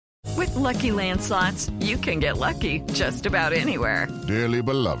With Lucky Land Slots, you can get lucky just about anywhere. Dearly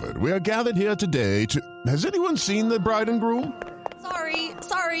beloved, we are gathered here today to... Has anyone seen the bride and groom?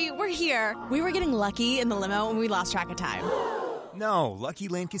 Sorry, we're here. We were getting lucky in the limo and we lost track of time. No, Lucky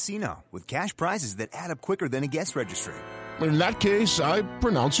Land Casino, with cash prizes that add up quicker than a guest registry. In that case, I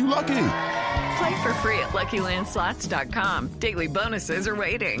pronounce you lucky. Play for free at LuckyLandSlots.com. Daily bonuses are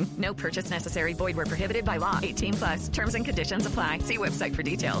waiting. No purchase necessary. Void where prohibited by law. 18+. Terms and conditions apply. See website for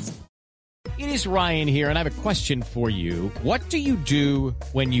details. It is Ryan here, and I have a question for you. What do you do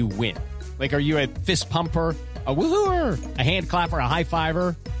when you win? Like, are you a fist pumper, a woohooer, a hand clapper, a high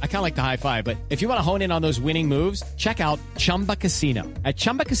fiver? I kind of like the high five, but if you want to hone in on those winning moves, check out Chumba Casino. At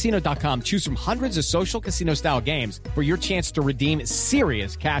ChumbaCasino.com, choose from hundreds of social casino-style games for your chance to redeem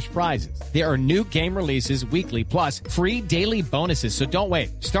serious cash prizes. There are new game releases weekly, plus free daily bonuses, so don't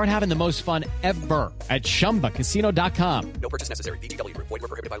wait. Start having the most fun ever at ChumbaCasino.com. No purchase necessary. VGW. Void where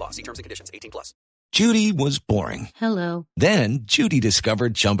prohibited by law. See terms and conditions. 18+. Judy was boring. Hello. Then Judy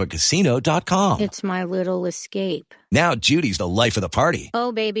discovered ChumbaCasino.com. It's my little escape. Now Judy's the life of the party.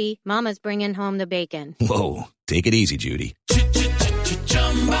 Oh, baby, mama's bringing home the bacon. Whoa, take it easy, Judy.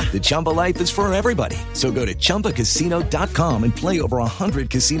 The Chumba life is for everybody. So go to ChumbaCasino.com and play over 100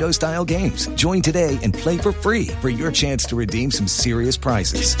 casino-style games. Join today and play for free for your chance to redeem some serious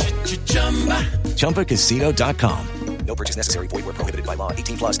prizes. ChumbaCasino.com. No purchase necessary. Void where prohibited by law.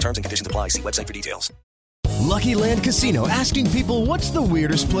 18+. Terms and conditions apply. See website for details. Lucky Land Casino, asking people, what's the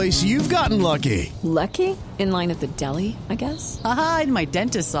weirdest place you've gotten lucky? Lucky? In line at the deli, I guess? Aha, in my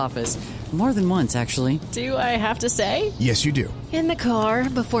dentist's office. More than once, actually. Do I have to say? Yes, you do. In the car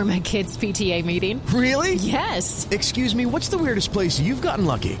before my kids' PTA meeting. Really? Yes. Excuse me, what's the weirdest place you've gotten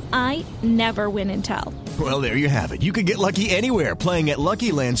lucky? I never win and tell. Well, there you have it. You can get lucky anywhere, playing at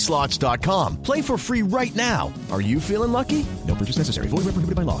LuckyLandSlots.com. Play for free right now. Are you feeling lucky? No purchase necessary. Void where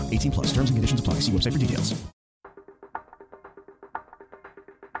prohibited by law. 18+. Terms and conditions apply. See website for details.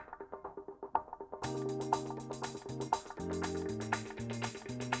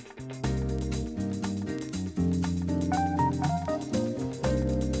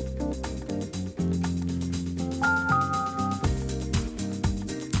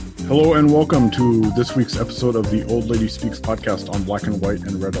 Hello and welcome to this week's episode of the Old Lady Speaks podcast on Black and White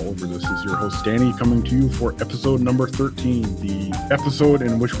and Red All Over. This is your host Danny coming to you for episode number 13, the episode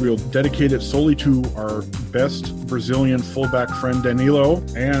in which we'll dedicate it solely to our best Brazilian fullback friend Danilo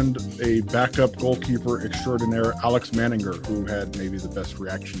and a backup goalkeeper extraordinaire Alex Manninger, who had maybe the best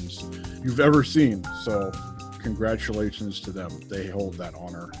reactions you've ever seen. So congratulations to them. They hold that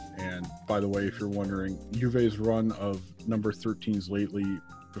honor. And by the way, if you're wondering, Juve's run of number 13s lately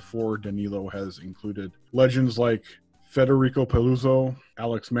before Danilo has included legends like Federico Peluso,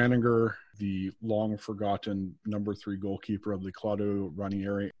 Alex Manninger, the long-forgotten number 3 goalkeeper of the Claudio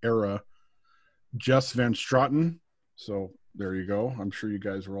Ranieri era, Jess Van Straten. So there you go. I'm sure you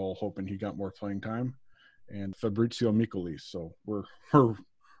guys were all hoping he got more playing time. And Fabrizio Micoli. So we're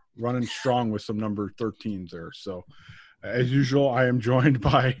running strong with some number 13s there. So as usual, I am joined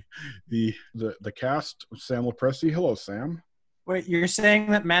by the cast, Sam Lopresti. Hello, Sam. Wait, you're saying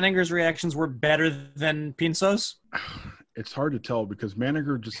that Manninger's reactions were better than Pinso's? It's hard to tell because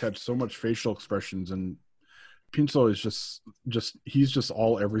Manninger just had so much facial expressions, and Pinso is just he's just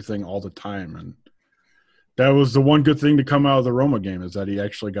all everything all the time. And that was the one good thing to come out of the Roma game, is that he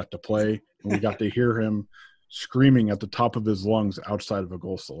actually got to play, and we got to hear him screaming at the top of his lungs outside of a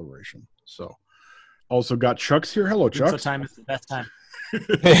goal celebration. So also got Chucks here. Hello, Chucks. Pinso time is the best time.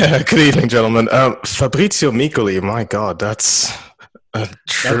 Yeah, good evening, gentlemen. Fabrizio Micoli, my God, that's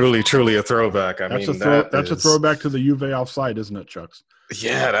truly a throwback. That's a throwback to the Juve offside, isn't it, Chucks?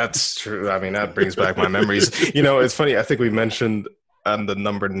 Yeah, that's true. I mean, that brings back my memories. You know, it's funny. I think we mentioned on the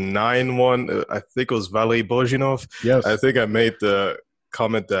number 9 one, I think it was Vali Bojinov. Yes. I think I made the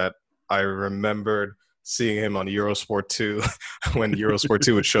comment that I remembered seeing him on Eurosport 2 when Eurosport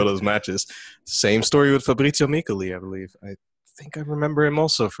 2 would show those matches. Same story with Fabrizio Micoli, I believe. I think I remember him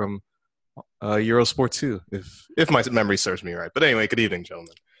also from Eurosport 2, if my memory serves me right. But anyway, good evening,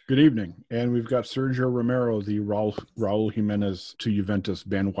 gentlemen. Good evening. And we've got Sergio Romero, the Raul Jimenez to Juventus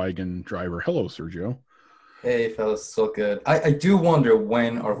bandwagon driver. Hello, Sergio. Hey, fellas, so good. I do wonder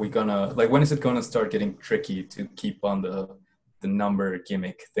when is it gonna start getting tricky to keep on the number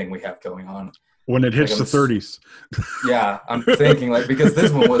gimmick thing we have going on? When it hits the 30s. Yeah, I'm thinking because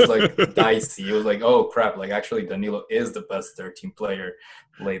this one was dicey. It was oh crap, actually Danilo is the best 13 player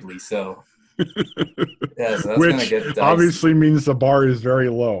lately. So yeah, so that's which gonna get dicey. Obviously means the bar is very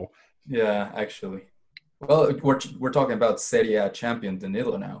low. Yeah, actually. Well, we're talking about Serie A champion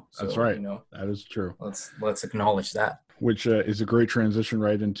Danilo now. So, that's right. That is true. Let's acknowledge that. which is a great transition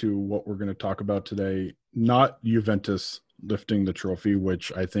right into what we're going to talk about today. Not Juventus lifting the trophy,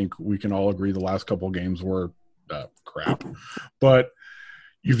 which I think we can all agree the last couple of games were crap. But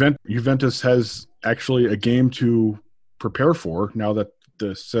Juventus has actually a game to prepare for now that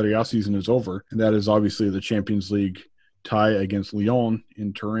the Serie A season is over, and that is obviously the Champions League tie against Lyon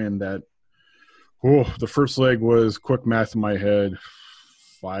in Turin. That the first leg was, quick math in my head,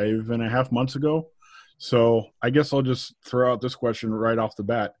 5.5 months ago. So I guess I'll just throw out this question right off the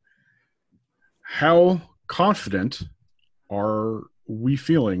bat. How confident are we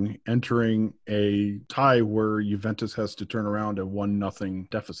feeling entering a tie where Juventus has to turn around a 1-0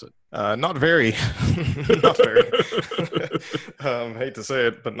 deficit? Not very. Not very. Hate to say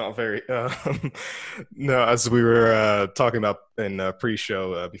it, but not very. No, as we were talking about in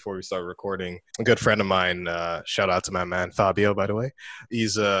pre-show before we started recording, a good friend of mine, shout out to my man Fabio, by the way.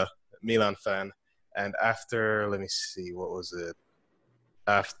 He's a Milan fan. And after, let me see, what was it?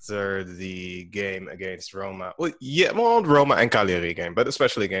 After the game against Roma, Roma and Cagliari game, but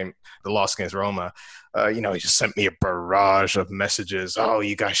especially the loss against Roma, he just sent me a barrage of messages. Oh,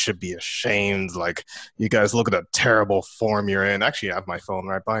 you guys should be ashamed. Like, you guys look at the terrible form you're in. Actually, I have my phone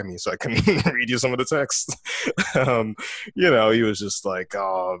right by me, so I can read you some of the text. He was just like,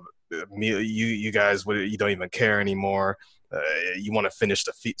 oh, you guys, you don't even care anymore. You want to finish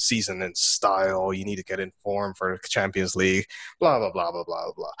the season in style. You need to get in form for the Champions League, blah, blah, blah, blah,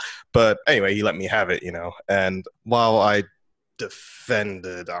 blah, blah. But anyway, he let me have it, And while I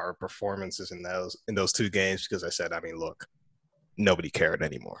defended our performances in those two games, because I said, look, nobody cared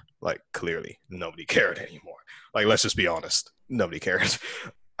anymore. Like, clearly, nobody cared anymore. Like, let's just be honest. Nobody cared.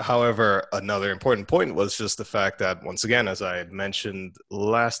 However, another important point was just the fact that, once again, as I had mentioned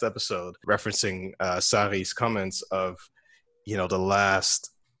last episode, referencing Sarri's comments of, the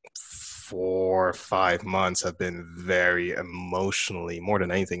last 4 or 5 months have been very emotionally, more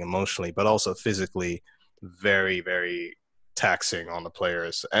than anything emotionally, but also physically very, very taxing on the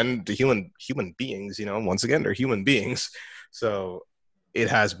players and the human beings. Once again, they're human beings. So it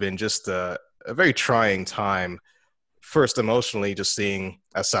has been just a very trying time. First, emotionally, just seeing,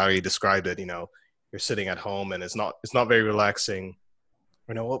 as Sarri described it, you're sitting at home and it's not very relaxing.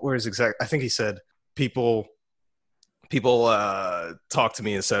 What words exact? I think he said people talked to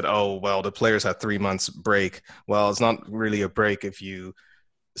me and said, oh, well, the players had 3 months break. Well, it's not really a break if you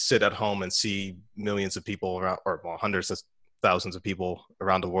sit at home and see millions of people around, or hundreds of thousands of people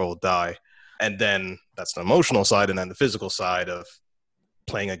around the world die. And then that's the emotional side. And then the physical side of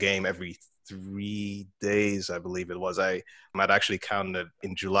playing a game every 3 days, I believe it was. I'd actually counted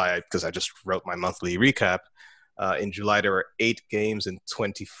in July because I just wrote my monthly recap. In July, there were 8 games in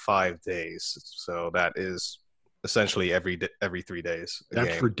 25 days. So that is essentially every 3 days. That's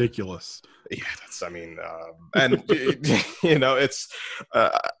game. Ridiculous. Yeah, it's. It's.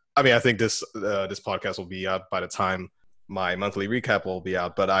 I think this podcast will be out by the time my monthly recap will be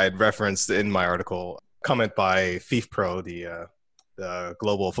out. But I had referenced in my article comment by FIFPro, the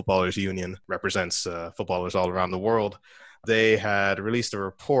Global Footballers Union, represents footballers all around the world. They had released a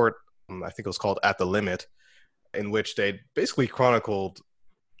report, I think it was called At the Limit, in which they basically chronicled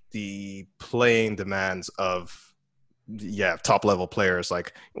the playing demands of top level players.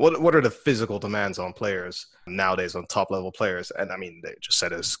 Like, what are the physical demands on players nowadays, on top level players? And they just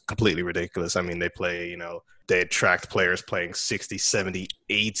said it's completely ridiculous. They play, they attract players playing 60, 70,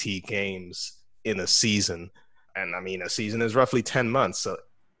 80 games in a season. And a season is roughly 10 months. So,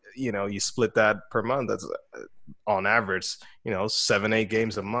 you split that per month, that's on average, 7-8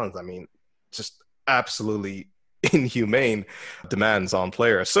 games a month. Just absolutely inhumane demands on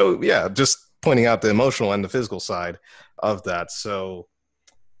players. So yeah, just pointing out the emotional and the physical side of that. So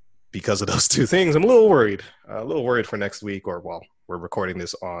because of those two things, I'm a little worried for next week, or we're recording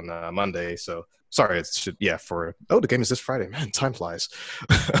this on Monday. So sorry, the game is this Friday, man, time flies.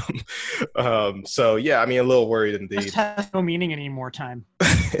 So yeah, a little worried indeed. It has no meaning anymore, time.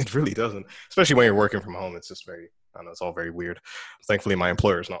 It really doesn't, especially when you're working from home. It's just it's all very weird. Thankfully, my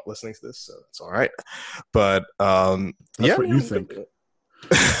employer is not listening to this, so it's all right. But that's what you think.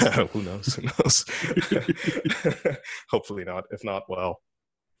 Who knows? Hopefully not. If not, well,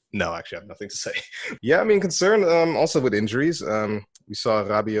 no, actually, I have nothing to say. Yeah, concerned also with injuries. We saw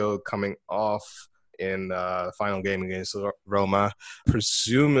Rabiot coming off in the final game against Roma,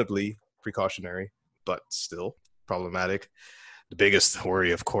 presumably precautionary, but still problematic. The biggest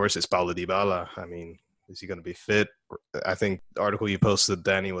worry, of course, is Paulo Dybala. Is he going to be fit? I think the article you posted,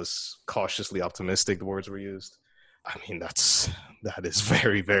 Danny, was cautiously optimistic. The words were used. That is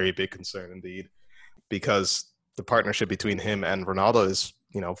very, very big concern indeed, because the partnership between him and Ronaldo is,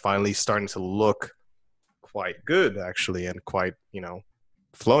 finally starting to look quite good, actually, and quite,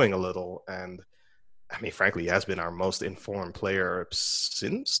 flowing a little. And I mean, frankly, he has been our most informed player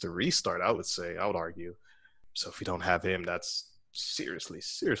since the restart, I would argue. So if we don't have him, that's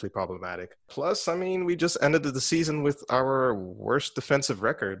seriously problematic. Plus, I mean, we just ended the season with our worst defensive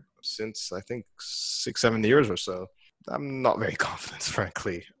record since, I think, 6-7 years or so. I'm not very confident,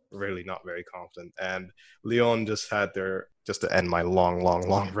 frankly. Really not very confident. And Lyon just to end my long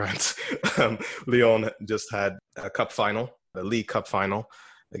rant, Lyon just had a cup final, the League Cup final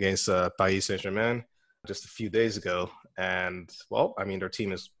against Paris Saint-Germain just a few days ago. And, well, I mean, their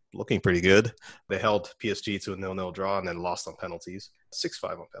team is looking pretty good. They held PSG to a 0-0 draw and then lost on penalties,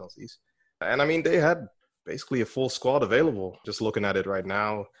 6-5 on penalties. And, I mean, they had basically a full squad available. Just looking at it right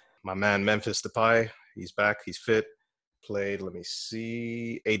now, my man Memphis Depay, he's back, he's fit. Played,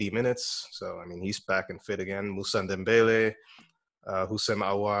 80 minutes. So, I mean, he's back and fit again. Moussa Dembele, Houssem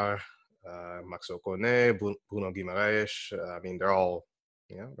Aouar, Max Okone, Bruno Guimaraes. I mean, they're all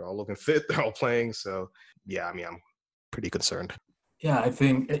looking fit. They're all playing. So, yeah, I mean, I'm pretty concerned. Yeah, I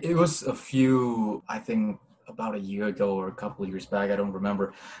think it was about a year ago or a couple of years back, I don't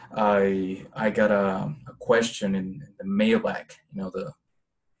remember. I got a question in the mailbag, the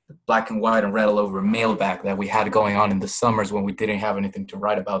black and white and red all over mailbag that we had going on in the summers when we didn't have anything to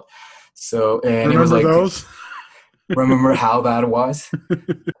write about. So, and remember it was like, those? Remember how that was?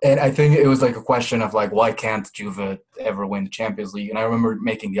 And I think it was like a question of like, why can't Juve ever win the Champions League? And I remember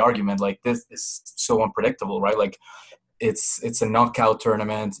making the argument like, this is so unpredictable, right? Like it's a knockout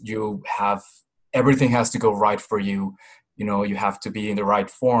tournament. Everything has to go right for you. You have to be in the right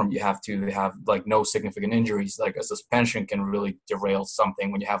form. You have to have like no significant injuries. Like a suspension can really derail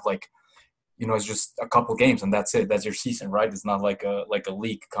something when you have like, it's just a couple games and that's it. That's your season, right? It's not like a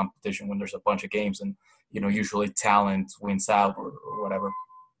league competition when there's a bunch of games and, usually talent wins out or whatever.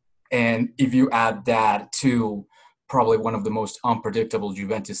 And if you add that to probably one of the most unpredictable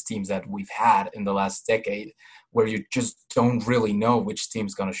Juventus teams that we've had in the last decade, where you just don't really know which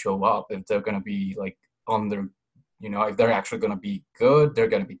team's going to show up, if they're going to be like if they're actually going to be good, they're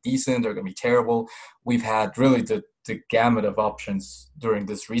going to be decent, they're going to be terrible. We've had really the gamut of options during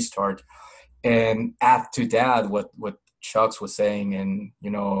this restart. And add to that what Chucks was saying, and,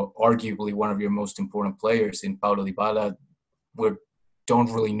 arguably one of your most important players in Paulo Dybala, we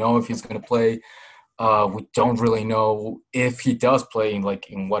don't really know if he's going to play. We don't really know if he does play in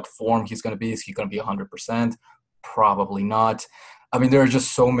what form he's going to be. Is he going to be 100%? Probably not. I mean, there are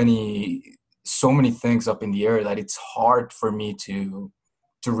just so many things up in the air that it's hard for me to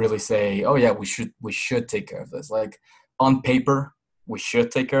really say, oh yeah, we should take care of this. Like on paper, we should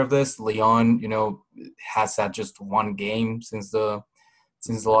take care of this. Lyon, has had just one game since the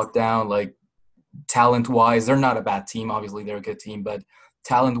lockdown. Like talent-wise, they're not a bad team. Obviously, they're a good team, but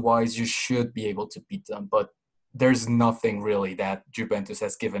talent-wise, you should be able to beat them. But there's nothing really that Juventus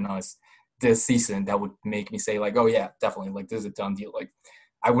has given us this season that would make me say like, oh yeah, definitely, like this is a done deal. Like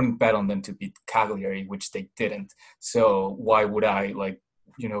I wouldn't bet on them to beat Cagliari, which they didn't. So why would I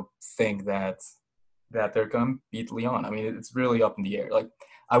think that they're going to beat Lyon? I mean, it's really up in the air. Like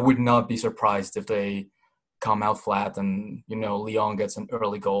I would not be surprised if they come out flat and, Lyon gets an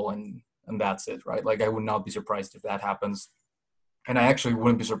early goal and that's it, right? Like I would not be surprised if that happens. And I actually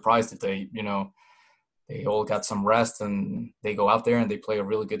wouldn't be surprised if they, they all got some rest and they go out there and they play a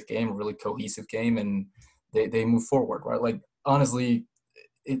really good game, a really cohesive game, and they move forward, right? Like honestly,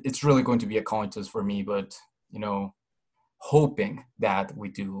 it's really going to be a coin toss for me, but, hoping that we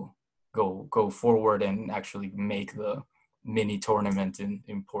do go forward and actually make the mini tournament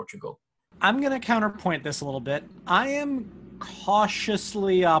in Portugal. I'm going to counterpoint this a little bit. I am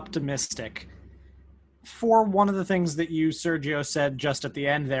cautiously optimistic for one of the things that you, Sergio, said just at the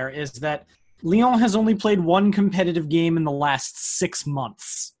end there, is that Lyon has only played one competitive game in the last 6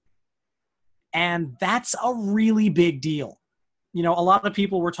 months. And that's a really big deal. A lot of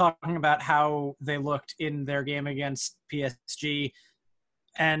people were talking about how they looked in their game against PSG.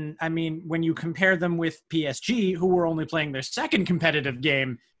 And, I mean, when you compare them with PSG, who were only playing their second competitive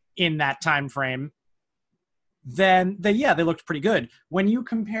game in that time frame, then they looked pretty good. When you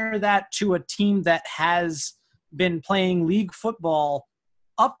compare that to a team that has been playing league football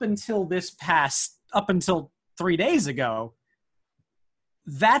up until 3 days ago,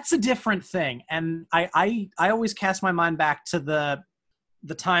 that's a different thing. And I always cast my mind back to the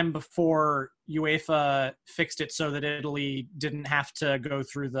time before UEFA fixed it so that Italy didn't have to go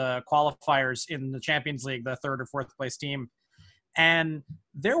through the qualifiers in the Champions League, the third or fourth place team. And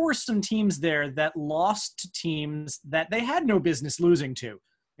there were some teams there that lost to teams that they had no business losing to.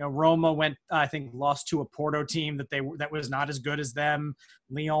 Roma went, I think, lost to a Porto team that was not as good as them.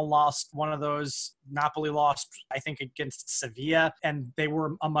 Lyon lost one of those. Napoli lost, I think, against Sevilla, and they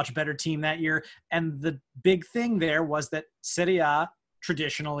were a much better team that year. And the big thing there was that Serie A,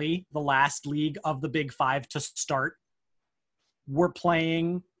 traditionally the last league of the Big Five to start, were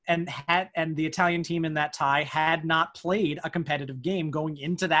playing and the Italian team in that tie had not played a competitive game going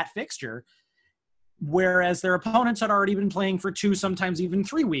into that fixture, whereas their opponents had already been playing for 2, sometimes even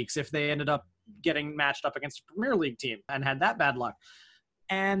 3 weeks if they ended up getting matched up against a Premier League team and had that bad luck.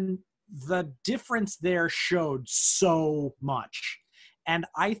 And the difference there showed so much. And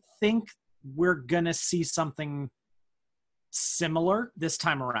I think we're going to see something similar this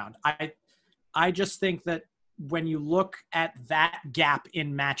time around. I just think that when you look at that gap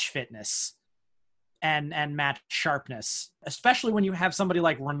in match fitness and match sharpness, especially when you have somebody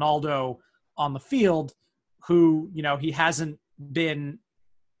like Ronaldo on the field, who, he hasn't been,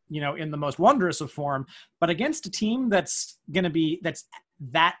 in the most wondrous of form, but against a team that's going to be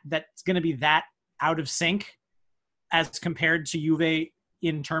that out of sync as compared to Juve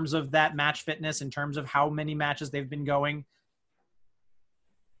in terms of that match fitness, in terms of how many matches they've been going,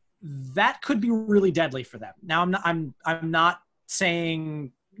 that could be really deadly for them. Now, I'm not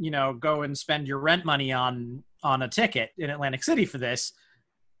saying, go and spend your rent money on a ticket in Atlantic City for this,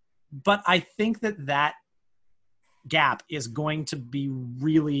 but I think that gap is going to be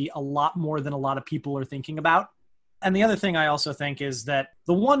really a lot more than a lot of people are thinking about. And the other thing I also think is that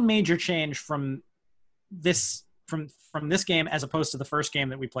the one major change from this game as opposed to the first game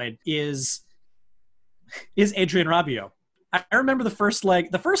that we played is Adrien Rabiot. I remember the first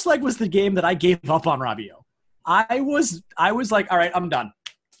leg. The first leg was the game that I gave up on Rabiot. I was like, all right, I'm done.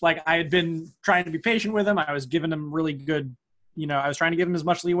 Like, I had been trying to be patient with him. I was giving him really good, I was trying to give him as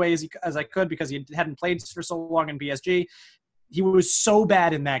much leeway as I could because he hadn't played for so long in PSG. He was so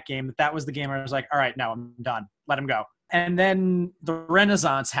bad in that game that was the game where I was like, all right, no, I'm done. Let him go. And then the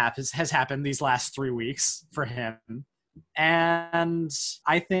renaissance has happened these last 3 weeks for him. And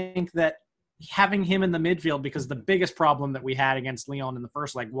I think that having him in the midfield, because the biggest problem that we had against Lyon in the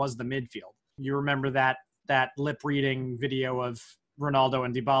first leg was the midfield. You remember that lip reading video of Ronaldo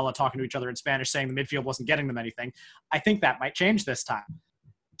and Dybala talking to each other in Spanish, saying the midfield wasn't getting them anything. I think that might change this time.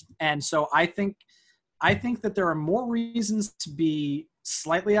 And so I think that there are more reasons to be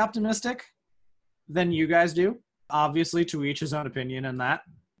slightly optimistic than you guys do. Obviously, to each his own opinion in that.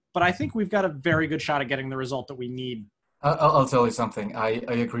 But I think we've got a very good shot at getting the result that we need. I'll tell you something. I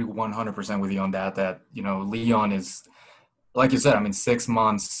agree 100% with you on that, Lyon is, like you said, 6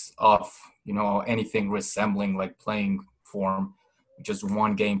 months off, anything resembling like playing form, just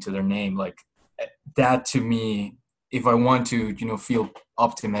one game to their name. Like that to me, if I want to, feel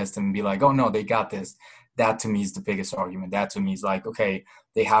optimistic and be like, oh no, they got this. That to me is the biggest argument. That to me is like, okay,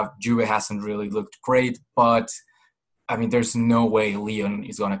 Juve hasn't really looked great, but there's no way Lyon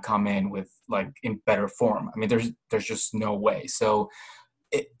is going to come in with in better form. There's just no way. So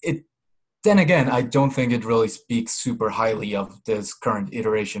then again, I don't think it really speaks super highly of this current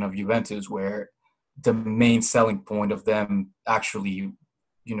iteration of Juventus, where the main selling point of them actually,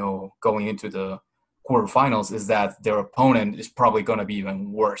 going into the quarterfinals is that their opponent is probably going to be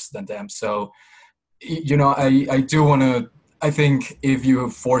even worse than them. So, I do want to, I think if you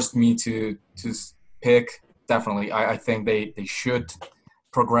have forced me to pick, definitely, I think they should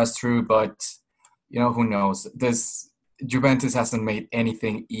progress through, but who knows? This Juventus hasn't made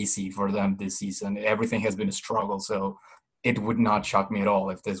anything easy for them this season. Everything has been a struggle, so it would not shock me at all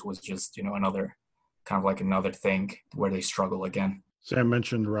if this was just another another thing where they struggle again. Sam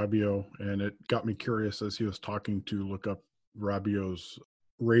mentioned Rabiot, and it got me curious as he was talking to look up Rabiot's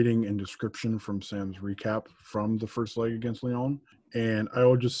rating and description from Sam's recap from the first leg against Lyon. And I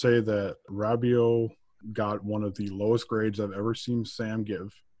will just say that Rabiot got one of the lowest grades I've ever seen Sam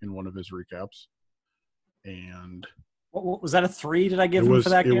give in one of his recaps. And what was that, a 3? Did I give him for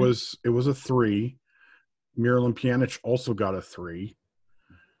that game? It was a 3. Miralem Pjanic also got a 3.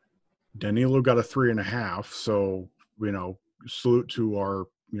 Danilo got a 3.5. So, salute to our,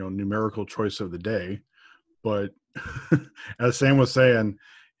 numerical choice of the day. But as Sam was saying,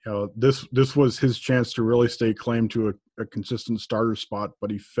 this was his chance to really stay claimed to a consistent starter spot,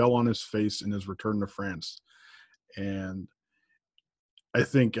 but he fell on his face in his return to France. And I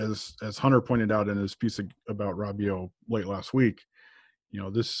think, as Hunter pointed out in his piece about Rabiot late last week,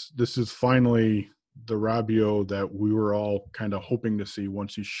 this is finally the Rabiot that we were all kind of hoping to see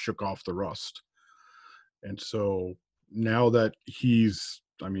once he shook off the rust. And so now that he's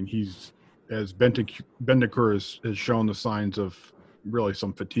as Bentancur has shown the signs of really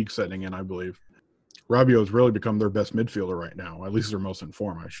some fatigue setting in, I believe, Rabiot's really become their best midfielder right now. At least they're most in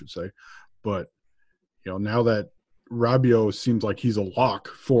form, I should say. But, now that Rabiot seems like he's a lock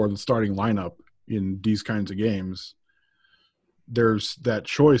for the starting lineup in these kinds of games, there's that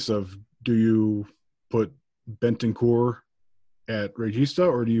choice of, do you put Bentancur at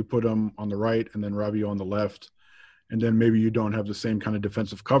Regista, or do you put him on the right and then Rabiot on the left? And then maybe you don't have the same kind of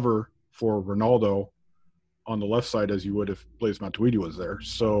defensive cover for Ronaldo on the left side as you would if Blaise Matuidi was there.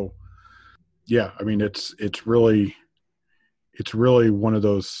 So, yeah, I mean, it's really one of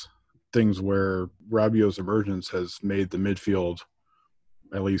those things where Rabiot's emergence has made the midfield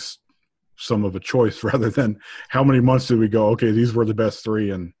at least some of a choice, rather than how many months did we go, okay, these were the best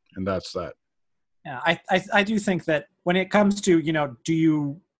three, and that's that. Yeah, I do think that when it comes to, do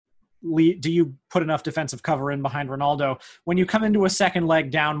you put enough defensive cover in behind Ronaldo, when you come into a second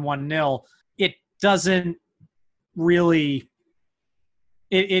leg down 1-0, it doesn't really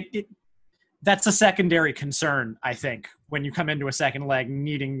that's a secondary concern, I think, when you come into a second leg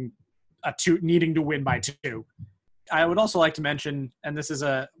needing to win by 2. I would also like to mention, and this is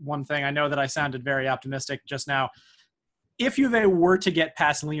one thing, I know that I sounded very optimistic just now. If Juve were to get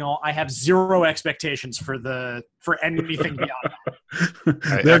past Lyon, I have zero expectations for anything beyond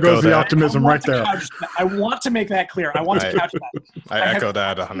that. There goes the optimism right there. I want to make that clear. I want to couch that. I echo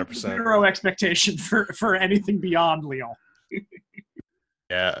that 100%. Zero expectation for anything beyond Lyon.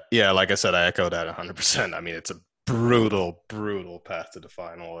 Yeah. Like I said, I echo that 100%. I mean, it's a brutal path to the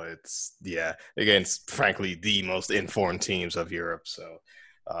final. It's against frankly the most informed teams of Europe. So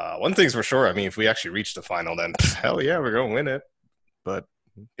one thing's for sure. I mean, if we actually reach the final, then hell yeah, we're gonna win it. But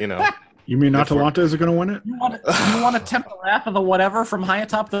you mean Atalanta is going to win it? You want to tempt the wrath of the whatever from high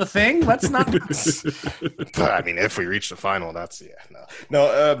atop the thing? Let's not. But I mean, if we reach the final, that's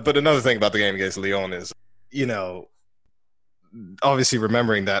no. But another thing about the game against Lyon is, obviously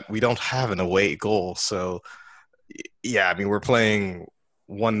remembering that we don't have an away goal. So yeah, I mean, we're playing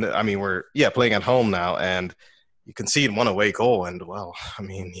playing at home now, and you concede one away goal, and well, I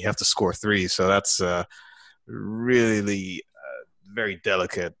mean, you have to score 3. So that's really very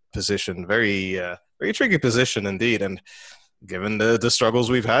delicate position, very tricky position indeed. And given the struggles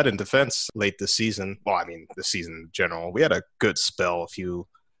we've had in defense late this season, well, I mean, the season in general, we had a good spell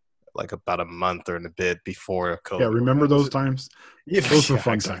about a month or a bit before COVID. Yeah, remember those times? Yeah, those were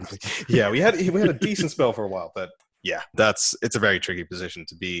fun times. Yeah, we had a decent spell for a while, but yeah, it's a very tricky position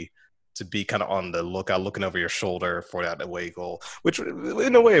to be kind of on the lookout, looking over your shoulder for that away goal, which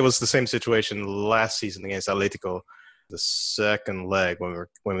in a way was the same situation last season against Atletico, the second leg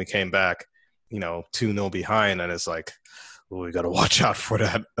when we came back, 2-0 behind, and it's like, we got to watch out for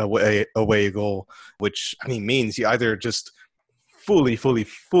that away goal, which I mean means you either just fully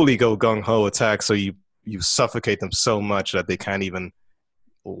go gung-ho attack, so you suffocate them so much that they can't even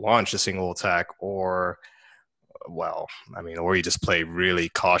launch a single attack, or you just play really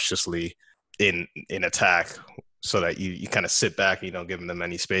cautiously in attack, so that you kind of sit back and you don't give them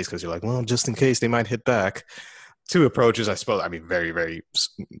any space, because you're like, well, just in case they might hit back. 2 approaches, I suppose. I mean, very, very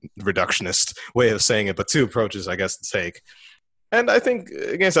reductionist way of saying it, but 2 approaches, I guess, to take. And I think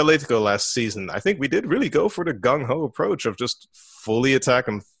against Atletico last season, I think we did really go for the gung-ho approach of just fully attack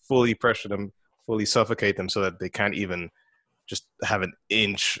them, fully pressure them, fully suffocate them, so that they can't even just have an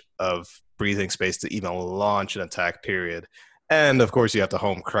inch of breathing space to even launch an attack, period. And of course, you have the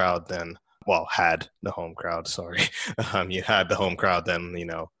home crowd then. Well, had the home crowd, sorry. You had the home crowd then,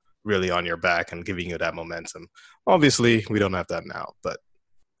 really on your back and giving you that momentum. Obviously, we don't have that now, but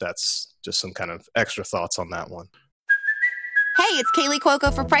that's just some kind of extra thoughts on that one. Hey, it's Kaylee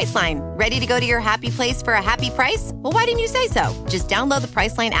Cuoco for Priceline. Ready to go to your happy place for a happy price? Well, why didn't you say so? Just download the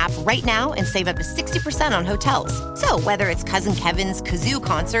Priceline app right now and save up to 60% on hotels. So whether it's Cousin Kevin's Kazoo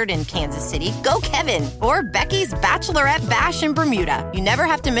Concert in Kansas City, go Kevin, or Becky's Bachelorette Bash in Bermuda, you never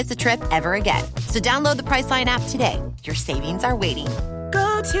have to miss a trip ever again. So download the Priceline app today. Your savings are waiting.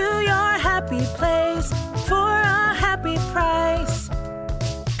 Go to your happy place for a happy price.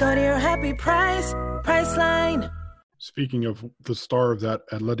 Go to your happy price, Priceline. Speaking of the star of that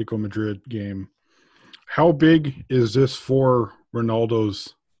Atletico Madrid game, how big is this for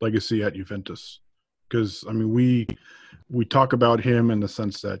Ronaldo's legacy at Juventus? Because, I mean, we talk about him in the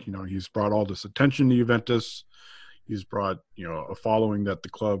sense that, he's brought all this attention to Juventus. He's brought, a following that the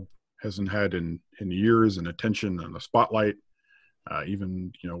club hasn't had in years, and attention and the spotlight.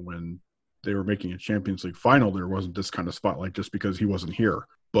 Even, when they were making a Champions League final, there wasn't this kind of spotlight just because he wasn't here.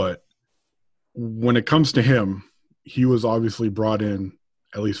 But when it comes to him, he was obviously brought in,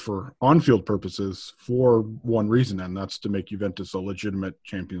 at least for on-field purposes, for one reason, and that's to make Juventus a legitimate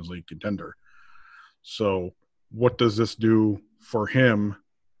Champions League contender. So what does this do for him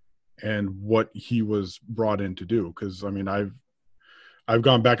and what he was brought in to do. Because, I mean, I've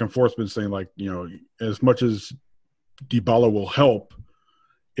gone back and forth, been saying, like, you know, as much as Dybala will help,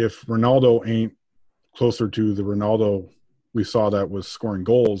 if Ronaldo ain't closer to the Ronaldo we saw that was scoring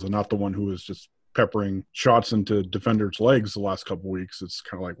goals and not the one who was just peppering shots into defenders' legs the last couple of weeks, it's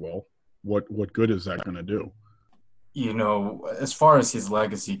kind of like, well, what good is that going to do? You know, as far as his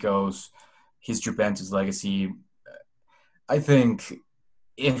legacy goes, his Juventus legacy, I think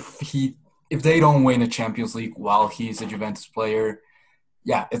if they don't win a Champions League while he's a Juventus player,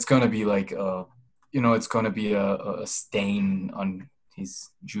 yeah, it's going to be like it's going to be a stain on his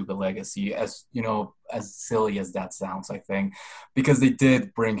Juve legacy, as you know, as silly as that sounds, I think, because they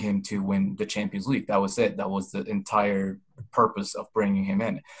did bring him to win the Champions League. That was it. That was the entire purpose of bringing him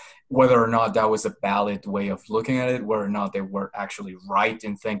in. Whether or not that was a valid way of looking at it, whether or not they were actually right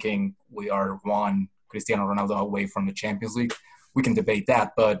in thinking we are one Cristiano Ronaldo away from the Champions League, we can debate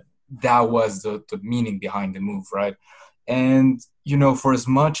that, but that was the meaning behind the move, right? And, you know, for as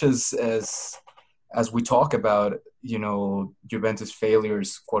much as we talk about, you know, Juventus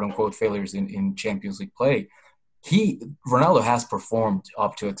failures, quote unquote failures in Champions League play, Ronaldo has performed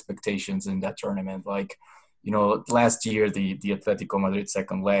up to expectations in that tournament. Like, you know, last year, the Atletico Madrid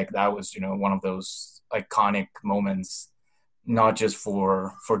second leg, that was, you know, one of those iconic moments, not just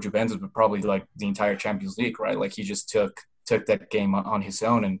for Juventus, but probably like the entire Champions League, right? Like he just took that game on his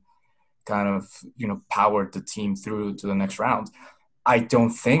own and kind of, you know, powered the team through to the next round. I don't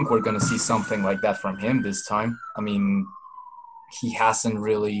think we're going to see something like that from him this time. I mean, he hasn't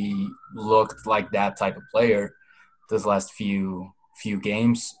really looked like that type of player this last few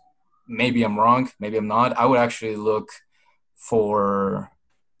games. Maybe I'm wrong. Maybe I'm not. I would actually look for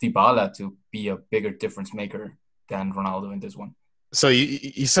Dybala to be a bigger difference maker than Ronaldo in this one. So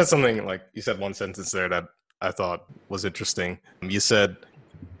you said something, like you said one sentence there that I thought was interesting. You said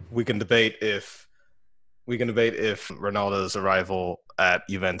we can debate if Ronaldo's arrival at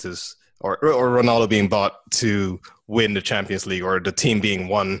Juventus or Ronaldo being bought to win the Champions League, or the team being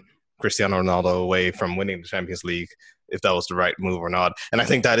one Cristiano Ronaldo away from winning the Champions League, if that was the right move or not. And I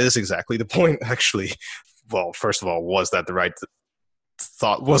think that is exactly the point, actually. Well, first of all, was that the right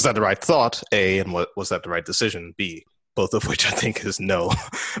thought? Was that the right thought, A, and was that the right decision, B? Both of which I think is no.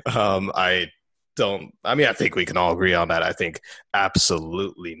 I think we can all agree on that. I think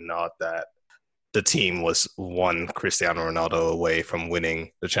absolutely not that the team was one Cristiano Ronaldo away from winning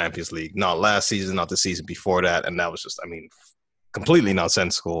the Champions League. Not last season, not the season before that. And that was just, completely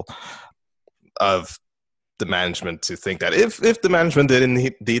nonsensical of the management to think that. If the management did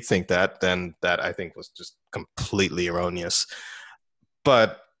indeed think that, then that I think was just completely erroneous.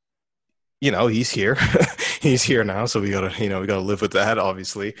 But, you know, he's here. He's here now, so we gotta live with that,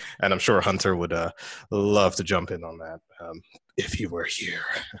 obviously. And I'm sure Hunter would love to jump in on that if he were here.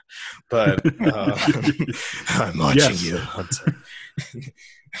 But I'm watching you, Hunter.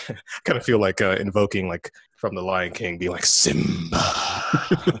 I kind of feel like invoking, like, from the Lion King, being like, Simba.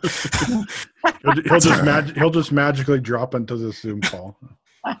 he'll just magically drop into the Zoom call.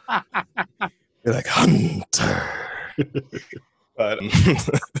 You're like, Hunter.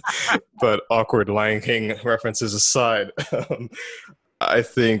 But awkward Lion King references aside, I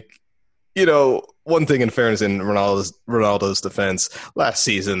think, you know, one thing in fairness in Ronaldo's defense, last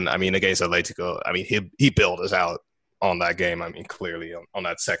season, against Atletico, he bailed us out on that game. Clearly on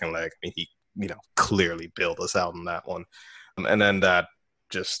that second leg, he, clearly bailed us out on that one. And then that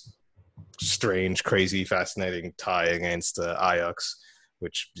just strange, crazy, fascinating tie against Ajax,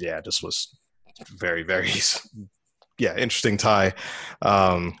 which, just was very, very... interesting tie.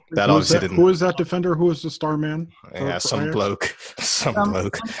 That obviously didn't. Who is that defender? Who is the star man? Some bloke. Some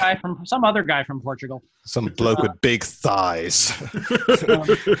other guy from Portugal. Some bloke with big thighs.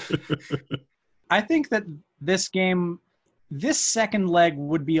 I think that this game, this second leg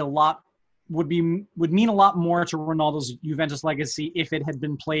would mean a lot more to Ronaldo's Juventus legacy if it had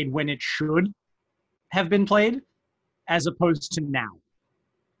been played when it should have been played, as opposed to now,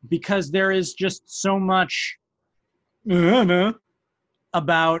 because there is just so much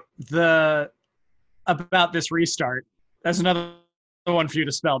about this restart. That's another one for you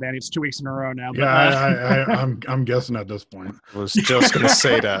to spell, Danny. It's 2 weeks in a row now. But, I'm guessing at this point. I was just going to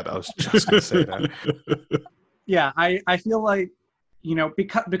say that. Yeah, I feel like,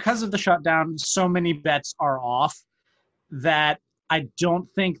 because of the shutdown, so many bets are off that I don't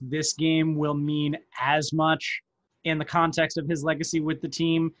think this game will mean as much in the context of his legacy with the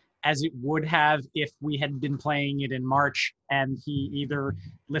team as it would have if we had been playing it in March and he either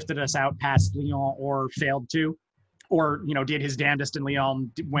lifted us out past Lyon or failed to, or, did his damnedest in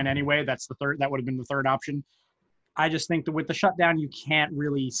Lyon, win anyway. That would have been the third option. I just think that with the shutdown, you can't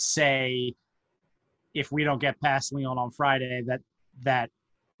really say if we don't get past Lyon on Friday that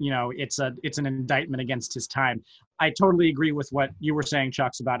it's an indictment against his time. I totally agree with what you were saying,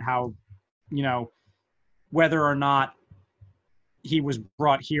 Chucks, about how, whether or not he was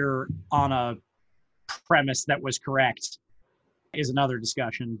brought here on a premise that was correct is another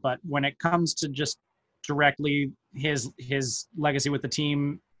discussion. But when it comes to just directly his legacy with the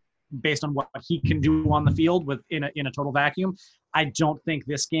team based on what he can do on the field in a total vacuum, I don't think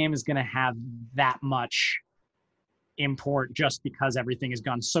this game is going to have that much import just because everything has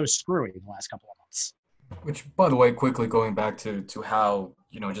gone so screwy the last couple of months. Which, by the way, quickly going back to how,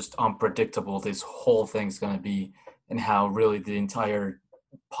 just unpredictable this whole thing's going to be, and how really the entire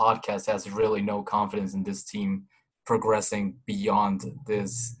podcast has really no confidence in this team progressing beyond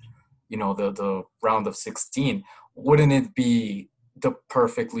this, the round of 16. Wouldn't it be the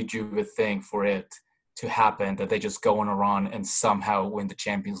perfectly Juve thing for it to happen that they just go on a run and somehow win the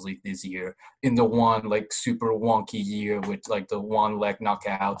Champions League this year in the one super wonky year with the one leg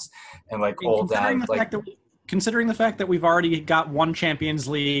knockouts and all that? Considering the fact that we've already got one Champions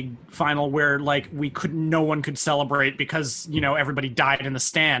League final where no one could celebrate because everybody died in the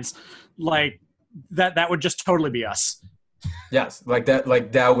stands, that would just totally be us. Yes,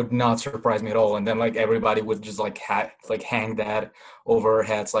 that would not surprise me at all. And then everybody would just hang that over our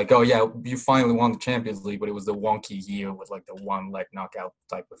heads, oh yeah, you finally won the Champions League, but it was the wonky year with the one leg knockout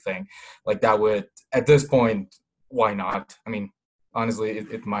type of thing. That would, at this point, why not? I mean, honestly,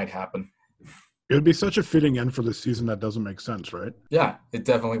 it might happen. It would be such a fitting end for the season that doesn't make sense, right? Yeah, it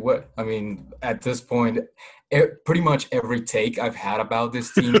definitely would. I mean, at this point, pretty much every take I've had about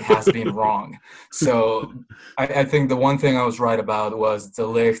this team has been wrong. So I think the one thing I was right about was De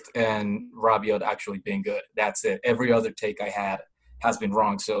Ligt and Rabiot actually being good. That's it. Every other take I had has been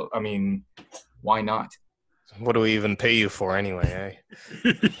wrong. So, I mean, why not? What do we even pay you for anyway,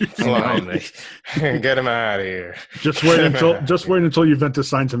 eh? Come on, get him out of here. Just wait until Juventus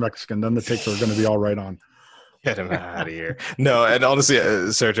signs a Mexican. Then the takes are going to be all right on. Get him out of here. No, and honestly,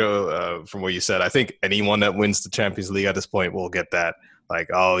 Sergio, from what you said, I think anyone that wins the Champions League at this point will get that.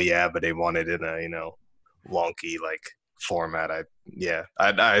 Oh yeah, but they won it in a wonky format. I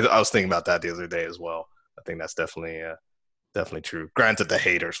was thinking about that the other day as well. I think that's definitely true. Granted, the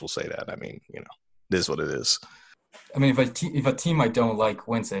haters will say that. I mean, it is what it is. I mean, if a team I don't like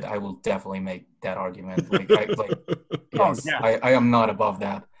wins it, I will definitely make that argument. Yes, yeah. I am not above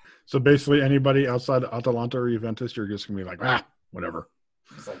that. So basically, anybody outside Atalanta or Juventus, you're just gonna be whatever.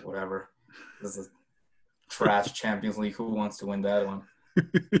 It's whatever. This is trash Champions League. Who wants to win that one?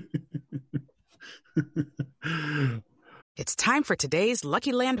 It's time for today's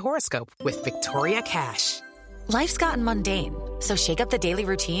Lucky Land horoscope with Victoria Cash. Life's gotten mundane, so shake up the daily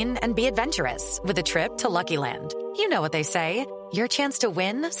routine and be adventurous with a trip to Lucky Land. You know what they say, your chance to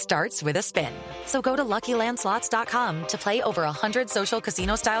win starts with a spin. So go to LuckyLandSlots.com to play over 100 social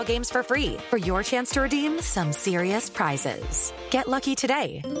casino-style games for free for your chance to redeem some serious prizes. Get lucky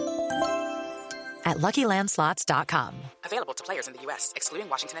today at LuckyLandSlots.com. Available to players in the U.S., excluding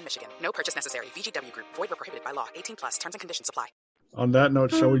Washington and Michigan. No purchase necessary. VGW Group. Void where prohibited by law. 18+. Terms and conditions apply. On that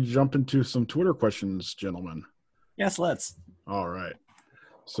note, shall we jump into some Twitter questions, gentlemen? Yes, let's. All right.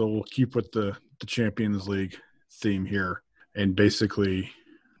 So we'll keep with the Champions League theme here. And basically,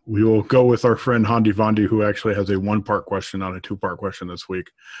 we will go with our friend Handi Vandi, who actually has a one-part question, not a two-part question this week.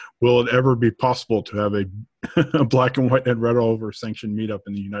 Will it ever be possible to have a black and white and red all over sanctioned meetup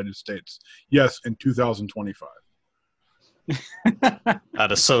in the United States? Yes, in 2025.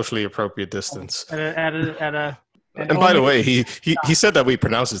 At a socially appropriate distance. And by the way, he said that we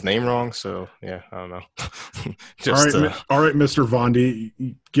pronounced his name wrong, so yeah, I don't know. All right, Mr.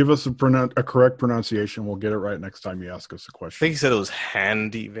 Vandi, give us a correct pronunciation. We'll get it right next time you ask us a question. I think he said it was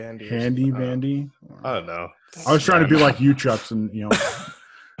Handi Vandi. Handi Vandi? I don't know. I was trying to be like you, Chucks, and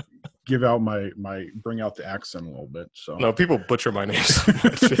give out bring out the accent a little bit. So no, people butcher my name so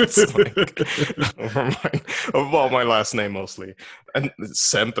much. It's my last name mostly, and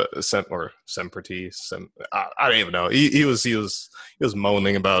Semperti. I don't even know. He was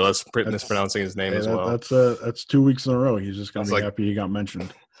moaning about us mispronouncing his name as well. That's 2 weeks in a row. He's just gonna be happy he got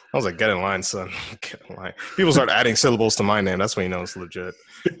mentioned. I was like, get in line, son. Get in line. People start adding syllables to my name. That's when you know it's legit.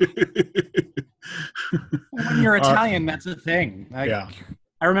 When you're Italian, that's a thing. Yeah.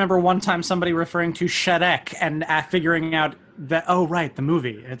 I remember one time somebody referring to Shrek and figuring out that, oh, right, the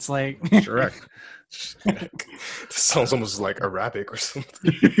movie. It's like... Shrek. This sounds almost like Arabic or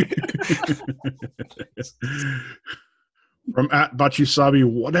something. From @Bachisabi,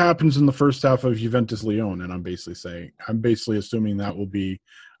 what happens in the first half of Juventus Lyon? And I'm basically assuming that will be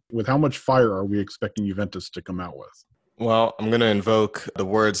With how much fire are we expecting Juventus to come out with? Well, I'm going to invoke the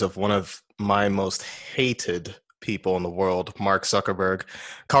words of one of my most hated people in the world, Mark Zuckerberg.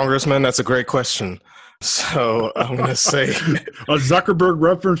 Congressman, that's a great question. So I'm going to say... a Zuckerberg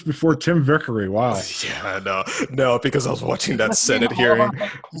reference before Tim Vickery. Wow. Yeah, no, because I was watching that Senate hearing.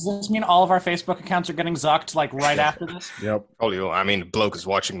 Does this mean all of our Facebook accounts are getting zucked like right after this? Yep. Probably. I mean, bloke is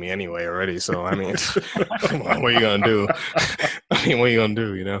watching me anyway already. So, I mean, come on, what are you going to do? What are you going to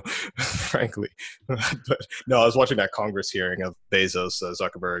do, you know, frankly? But no, I was watching that Congress hearing of Bezos,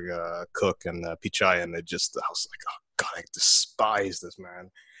 Zuckerberg, Cook, and Pichai, and I was like, oh, God, I despise this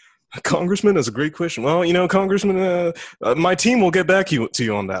man. Congressman, that's a great question. Well, you know, Congressman, my team will get back to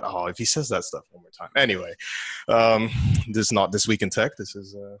you on that. Oh, if he says that stuff one more time. Anyway, this is not This Week in Tech. This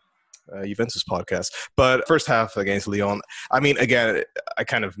is a Juventus podcast. But first half against Lyon, I mean, again, I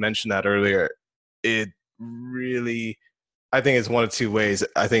kind of mentioned that earlier. It really, I think it's one of two ways.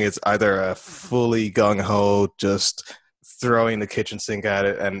 I think it's either a fully gung-ho, just throwing the kitchen sink at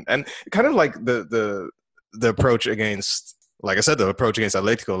it, and kind of like the approach against, like I said, the approach against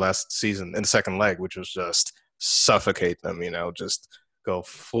Atletico last season in the second leg, which was just suffocate them, you know, just go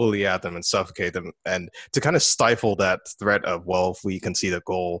fully at them and suffocate them, and to kind of stifle that threat of, well, if we concede a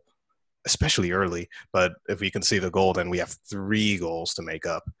goal, especially early, but if we concede a goal, then we have 3 goals to make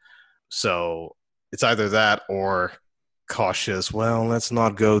up. So it's either that or cautious, well, let's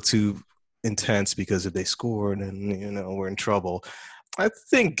not go too intense because if they score, then, you know, we're in trouble. I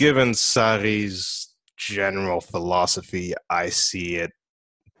think given Sarri's general philosophy, I see it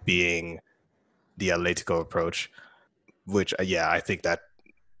being the Atletico approach, which I think that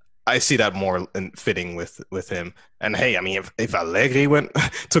I see that more fitting with him. And hey, I mean, if Allegri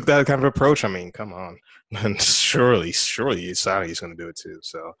took that kind of approach, I mean, come on, and surely Sarri's going to do it too.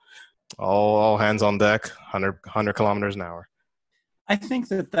 So all hands on deck, 100 kilometers an hour. I think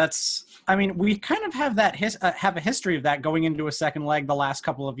that's. I mean, we kind of have that have a history of that going into a second leg. The last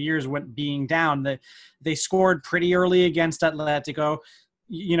couple of years, when being down, that they scored pretty early against Atletico.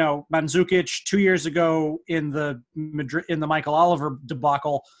 You know, Mandzukic 2 years ago in the Michael Oliver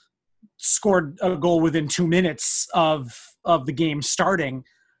debacle scored a goal within 2 minutes of the game starting.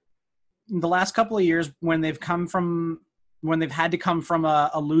 In the last couple of years, when they've had to come from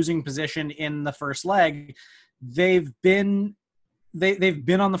a losing position in the first leg, they've been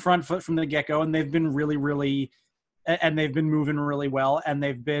on the front foot from the get-go, and they've been really, and they've been moving really well, and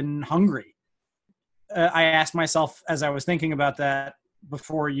they've been hungry. I asked myself as I was thinking about that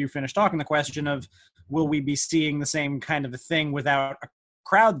before you finished talking, the question of, will we be seeing the same kind of a thing without a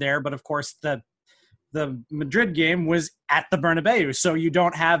crowd there? But of course, the Madrid game was at the Bernabeu, so you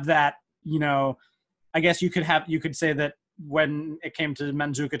don't have that. You know, I guess you could say that when it came to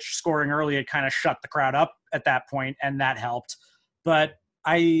Mandzukic scoring early, it kind of shut the crowd up at that point, and that helped. But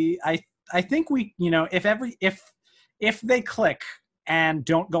I think we, you know, if they click and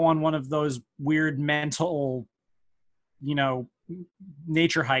don't go on one of those weird mental, you know,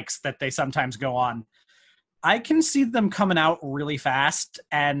 nature hikes that they sometimes go on, I can see them coming out really fast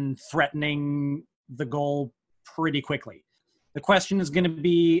and threatening the goal pretty quickly. The question is going to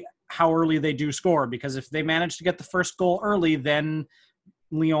be how early they do score, because if they manage to get the first goal early, then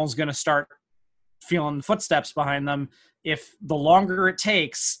Lyon's going to start feeling the footsteps behind them. If the longer it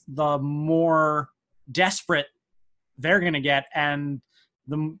takes, the more desperate they're going to get, and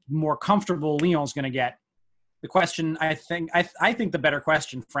the more comfortable Lyon's going to get. The question, I think the better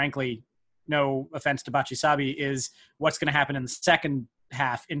question, frankly, no offense to Bacisabi, is what's going to happen in the second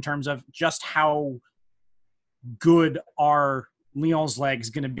half in terms of just how good are Lyon's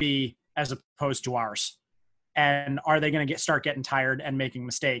legs going to be as opposed to ours, and are they going to start getting tired and making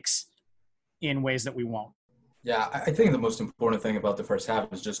mistakes in ways that we won't? Yeah, I think the most important thing about the first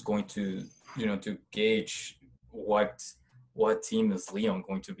half is just going to, you know, to gauge what team is Lyon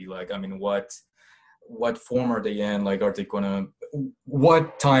going to be like. I mean, what form are they in? Like, are they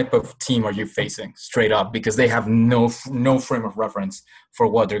what type of team are you facing straight up? Because they have no frame of reference for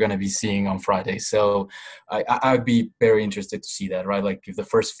what they're going to be seeing on Friday. So I'd be very interested to see that, right? Like, if the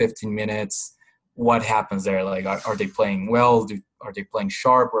first 15 minutes, what happens there? Like, are they playing well? Are they playing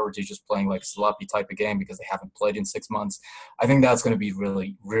sharp, or are they just playing like sloppy type of game because they haven't played in 6 months? I think that's going to be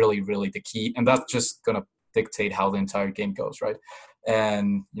really, really, really the key. And that's just going to dictate how the entire game goes, right?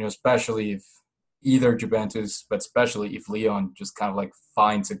 And, you know, especially if either Juventus, but especially if Lyon just kind of like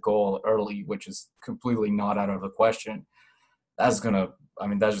finds a goal early, which is completely not out of the question, that's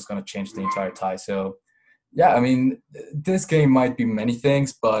just going to change the entire tie. So, yeah, I mean, this game might be many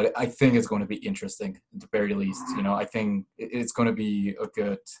things, but I think it's going to be interesting at the very least. You know, I think it's going to be it's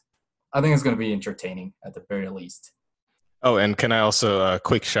going to be entertaining at the very least. Oh, and can I also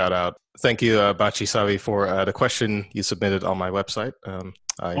quick shout out? Thank you, Bachi Savi, for the question you submitted on my website.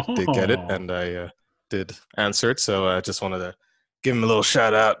 I did get it, and I did answer it. So I just wanted to give him a little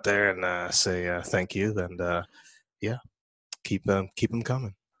shout out there and say thank you. And yeah, keep them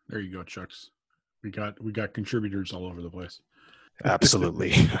coming. There you go, Chucks. We got contributors all over the place.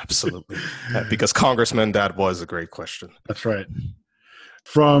 Absolutely, absolutely. Because Congressman, that was a great question. That's right.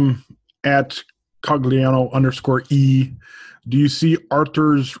 From at Cogliano_E, do you see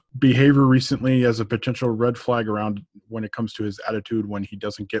Arthur's behavior recently as a potential red flag around when it comes to his attitude when he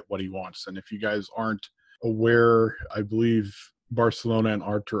doesn't get what he wants? And if you guys aren't aware, I believe Barcelona and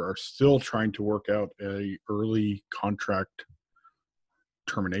Arthur are still trying to work out a early contract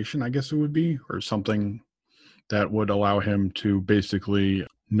termination, I guess it would be, or something that would allow him to basically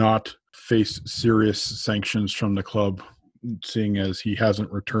not face serious sanctions from the club, seeing as he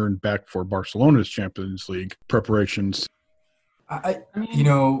hasn't returned back for Barcelona's Champions League preparations. I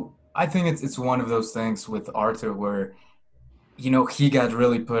think it's one of those things with Arthur where, he got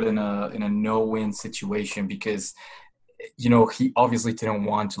really put in a no-win situation because, he obviously didn't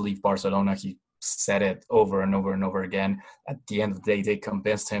want to leave Barcelona. He said it over and over and over again. At the end of the day, they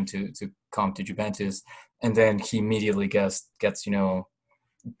convinced him to come to Juventus, and then he immediately gets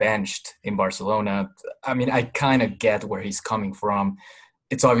benched in Barcelona. I mean, I kind of get where he's coming from.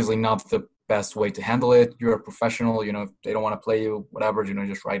 It's obviously not the best way to handle it. You're a professional, if they don't want to play you, whatever,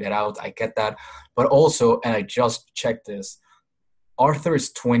 just write it out. I get that. But also, and I just checked this, Arthur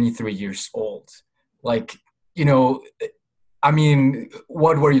is 23 years old. Like, I mean,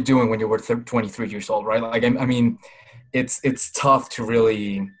 what were you doing when you were 23 years old, right? Like, I mean, it's tough to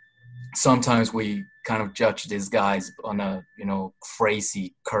really, sometimes we kind of judge these guys on a,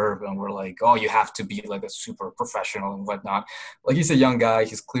 crazy curve, and we're like, oh, you have to be like a super professional and whatnot. Like, he's a young guy.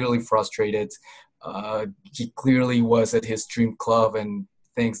 He's clearly frustrated. He clearly was at his dream club and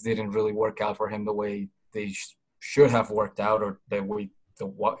things didn't really work out for him the way they should have worked out, or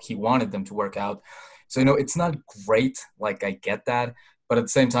what he wanted them to work out. So, it's not great. Like, I get that. But at the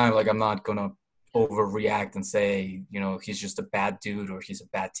same time, like, I'm not going to overreact and say, he's just a bad dude or he's a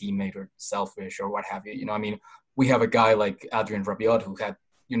bad teammate or selfish or what have you. I mean, we have a guy like Adrien Rabiot who had,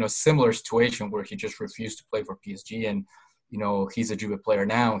 similar situation where he just refused to play for PSG. And, he's a Juve player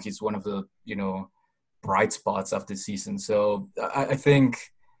now. He's one of the, bright spots of this season. So I think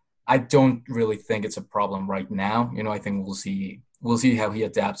I don't really think it's a problem right now. I think we'll see how he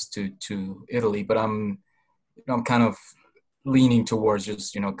adapts to Italy, but I'm kind of leaning towards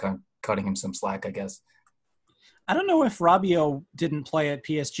just, kind of cutting him some slack, I guess. I don't know if Rabiot didn't play at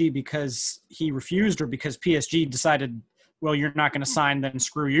PSG because he refused or because PSG decided, well, you're not going to sign, then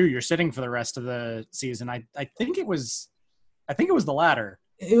screw you. You're sitting for the rest of the season. I think it was the latter.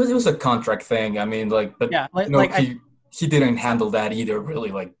 It was a contract thing. I mean, he didn't handle that either really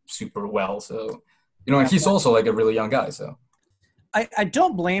like super well. So, and he's also like a really young guy. So I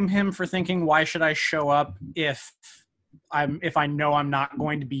don't blame him for thinking, why should I show up if I know I'm not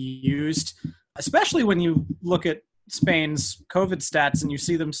going to be used, especially when you look at Spain's COVID stats and you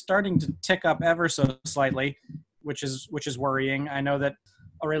see them starting to tick up ever so slightly, which is worrying. I know that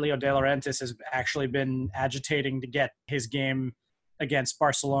Aurelio De Laurentiis has actually been agitating to get his game against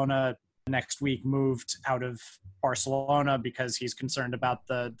Barcelona next week moved out of Barcelona because he's concerned about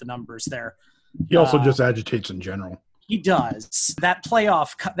the numbers there. He also just agitates in general. He does. That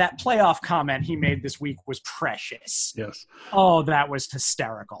playoff comment he made this week was precious. Yes. Oh, that was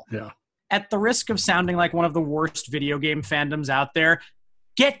hysterical. Yeah. At the risk of sounding like one of the worst video game fandoms out there,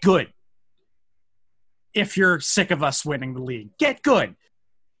 get good. If you're sick of us winning the league, get good.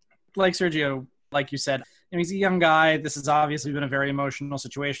 Like Sergio, like you said, he's a young guy. This has obviously been a very emotional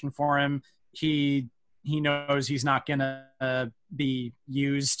situation for him. He knows he's not going to be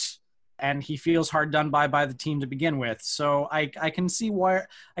used, and he feels hard done by the team to begin with. So I can see where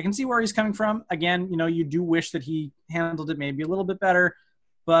he's coming from. Again, you do wish that he handled it maybe a little bit better,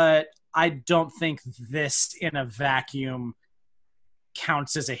 but I don't think this in a vacuum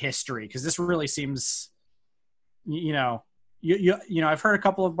counts as a history, because this really seems, I've heard a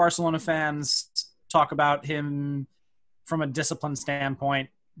couple of Barcelona fans talk about him from a discipline standpoint,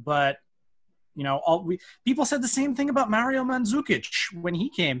 but people said the same thing about Mario Mandzukic when he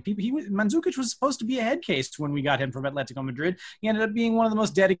came. Mandzukic was supposed to be a head case when we got him from Atletico Madrid. He ended up being one of the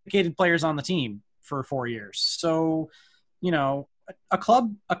most dedicated players on the team for 4 years. So, a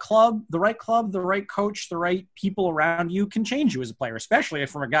club, the right coach, the right people around you can change you as a player, especially if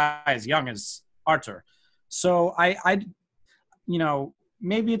from a guy as young as Arthur. So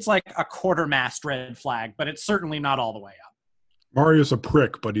maybe it's like a quarter-mast red flag, but it's certainly not all the way up. Mario's a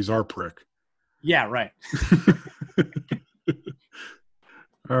prick, but he's our prick. Yeah, right.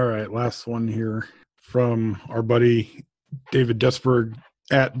 All right, last one here from our buddy David Desberg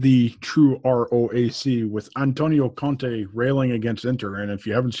at the True ROAC with Antonio Conte railing against Inter. And if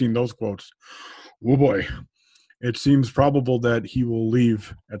you haven't seen those quotes, oh boy, it seems probable that he will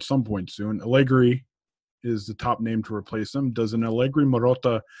leave at some point soon. Allegri is the top name to replace him. Does an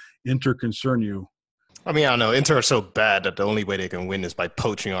Allegri-Marotta Inter concern you? I mean, I don't know. Inter are so bad that the only way they can win is by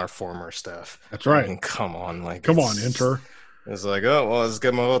poaching our former staff. That's right. I mean, come on. Come on, Inter. It's like, oh, well, let's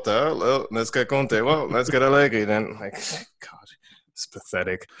get Marotta. Well, let's get Conte. Well, let's get Allegri then. Like, God, it's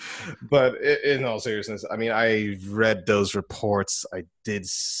pathetic. But in all seriousness, I mean, I read those reports. I did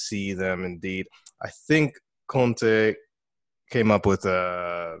see them indeed. I think Conte came up with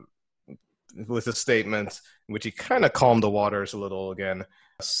a statement in which he kind of calmed the waters a little again,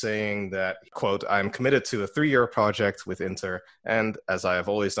 saying that, quote, I'm committed to a 3-year project with Inter, and as I have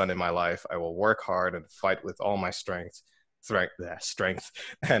always done in my life, I will work hard and fight with all my strength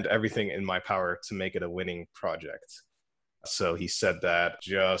and everything in my power to make it a winning project. So he said that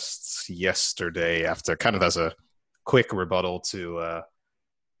just yesterday, after kind of as a quick rebuttal to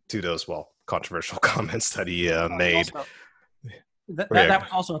those, controversial comments that he made. That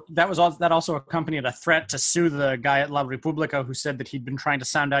also accompanied a threat to sue the guy at La Repubblica who said that he'd been trying to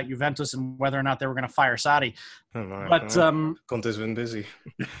sound out Juventus and whether or not they were going to fire Sarri. But Conte's been busy.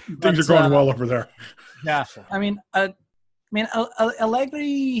 Things are going well over there. Yeah, I mean,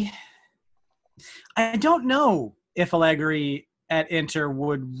 Allegri. I don't know if Allegri at Inter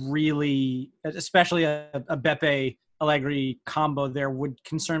would really, especially a Beppe Allegri combo there, would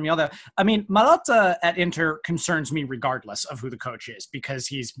concern me. Although, I mean, Marotta at Inter concerns me regardless of who the coach is, because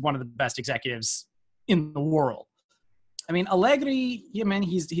he's one of the best executives in the world. I mean, Allegri, I mean,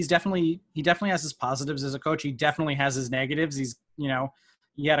 he definitely has his positives as a coach. He definitely has his negatives.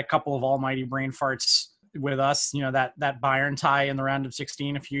 He had a couple of almighty brain farts with us. That Bayern tie in the round of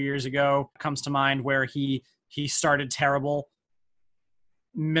 16 a few years ago comes to mind, where he started terrible,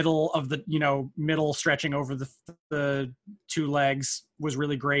 middle stretching over the two legs was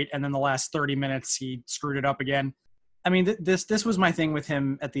really great, and then the last 30 minutes he screwed it up again. I mean, this was my thing with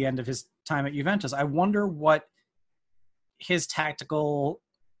him at the end of his time at Juventus. I wonder what his tactical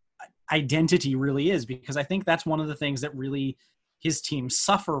identity really is, because I think that's one of the things that really his teams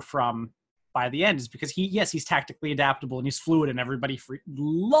suffer from by the end, is because he's tactically adaptable and he's fluid, and everybody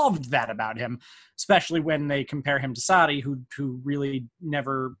loved that about him, especially when they compare him to Sarri, who really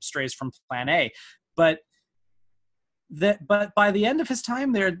never strays from plan A. But by the end of his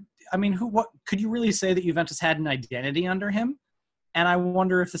time there, I mean, what could you really say that Juventus had an identity under him? And I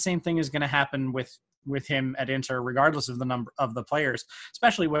wonder if the same thing is going to happen with him at Inter, regardless of the number of the players,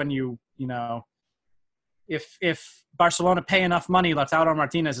 especially when if Barcelona pay enough money, Lautaro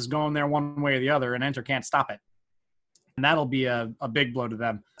Martinez is going there one way or the other, and Inter can't stop it. And that'll be a big blow to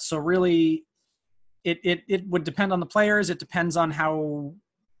them. So really, it would depend on the players. It depends on how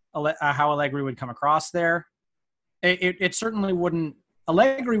Allegri would come across there. It certainly wouldn't.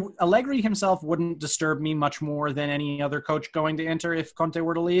 Allegri himself wouldn't disturb me much more than any other coach going to Inter if Conte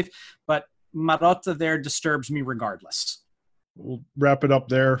were to leave. But Marotta there disturbs me regardless. We'll wrap it up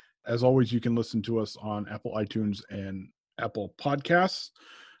there. As always, you can listen to us on Apple iTunes and Apple Podcasts.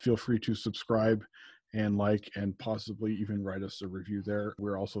 Feel free to subscribe and like, and possibly even write us a review there.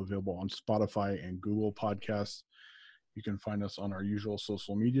 We're also available on Spotify and Google Podcasts. You can find us on our usual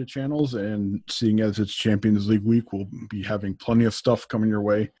social media channels, and seeing as it's Champions League week, we'll be having plenty of stuff coming your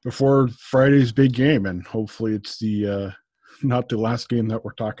way before Friday's big game, and hopefully it's the not the last game that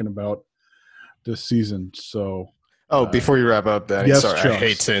we're talking about this season. So before you wrap up, Danny, yes, sorry, Chuck. I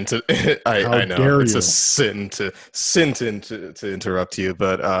hate to I know it's a sin to interrupt you,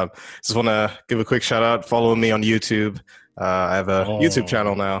 but just want to give a quick shout out. Follow me on YouTube. I have a YouTube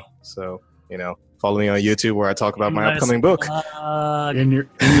channel now, so follow me on YouTube where I talk about my upcoming book. In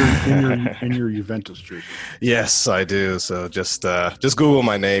your Juventus streak. Yes, I do. So just Google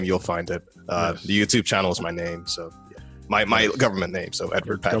my name, you'll find it. Yes. The YouTube channel is my name, so my government name, so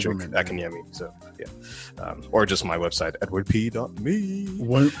Edward Patrick Akinyemi. So or just my website, edwardp.me.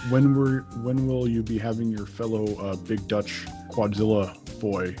 When will you be having your fellow Big Dutch Quadzilla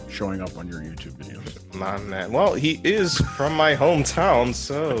boy showing up on your YouTube videos? My man, well, he is from my hometown,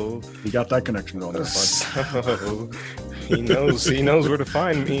 so you got that connection going there, bud. So he knows where to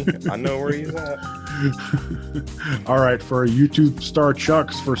find me. I know where he's at. All right, for YouTube star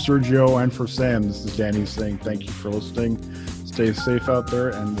Chucks, for Sergio, and for Sam, this is Danny saying thank you for listening. Stay safe out there,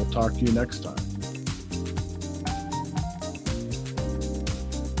 and we'll talk to you next time.